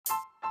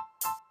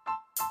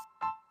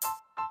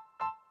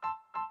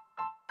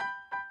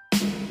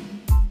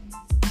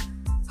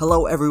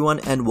Hello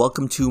everyone and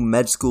welcome to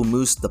Med School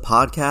Moose, the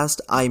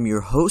podcast. I'm your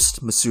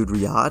host, Masood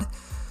Riyad.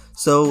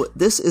 So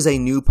this is a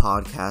new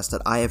podcast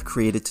that I have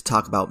created to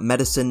talk about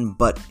medicine,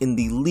 but in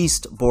the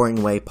least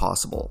boring way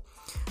possible.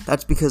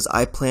 That's because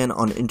I plan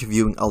on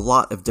interviewing a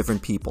lot of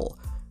different people,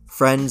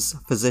 friends,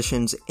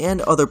 physicians, and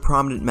other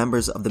prominent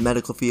members of the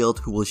medical field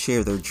who will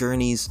share their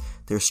journeys,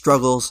 their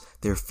struggles,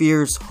 their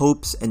fears,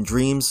 hopes, and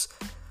dreams.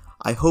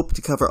 I hope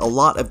to cover a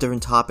lot of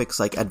different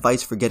topics like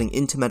advice for getting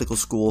into medical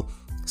school,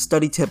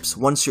 study tips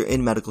once you're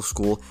in medical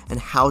school, and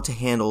how to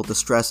handle the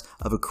stress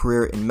of a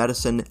career in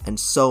medicine, and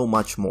so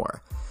much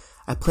more.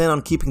 I plan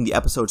on keeping the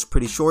episodes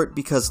pretty short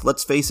because,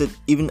 let's face it,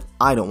 even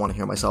I don't want to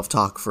hear myself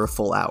talk for a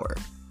full hour.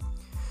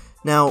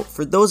 Now,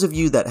 for those of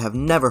you that have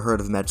never heard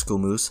of Med School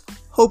Moose,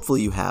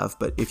 hopefully you have,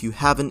 but if you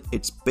haven't,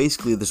 it's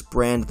basically this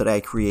brand that I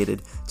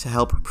created to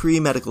help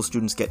pre-medical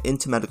students get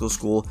into medical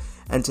school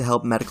and to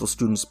help medical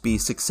students be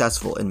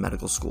successful in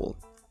medical school.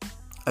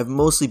 I've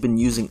mostly been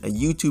using a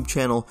YouTube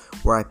channel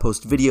where I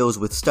post videos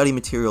with study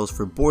materials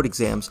for board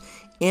exams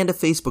and a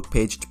Facebook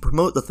page to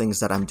promote the things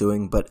that I'm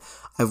doing, but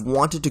I've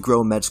wanted to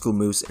grow Med School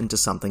Moose into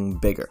something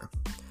bigger.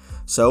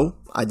 So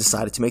I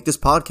decided to make this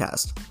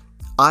podcast.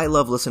 I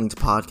love listening to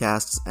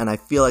podcasts, and I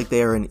feel like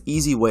they are an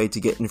easy way to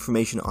get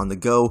information on the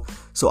go,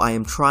 so I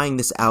am trying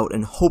this out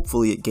and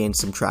hopefully it gains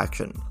some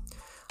traction.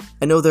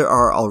 I know there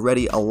are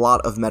already a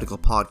lot of medical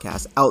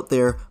podcasts out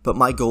there, but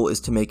my goal is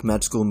to make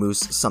Med School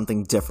Moose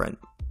something different.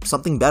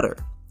 Something better.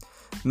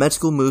 Med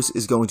School Moose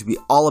is going to be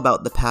all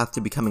about the path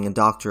to becoming a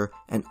doctor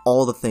and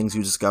all the things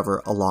you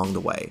discover along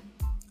the way.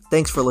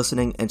 Thanks for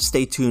listening and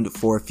stay tuned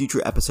for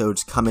future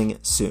episodes coming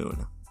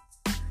soon.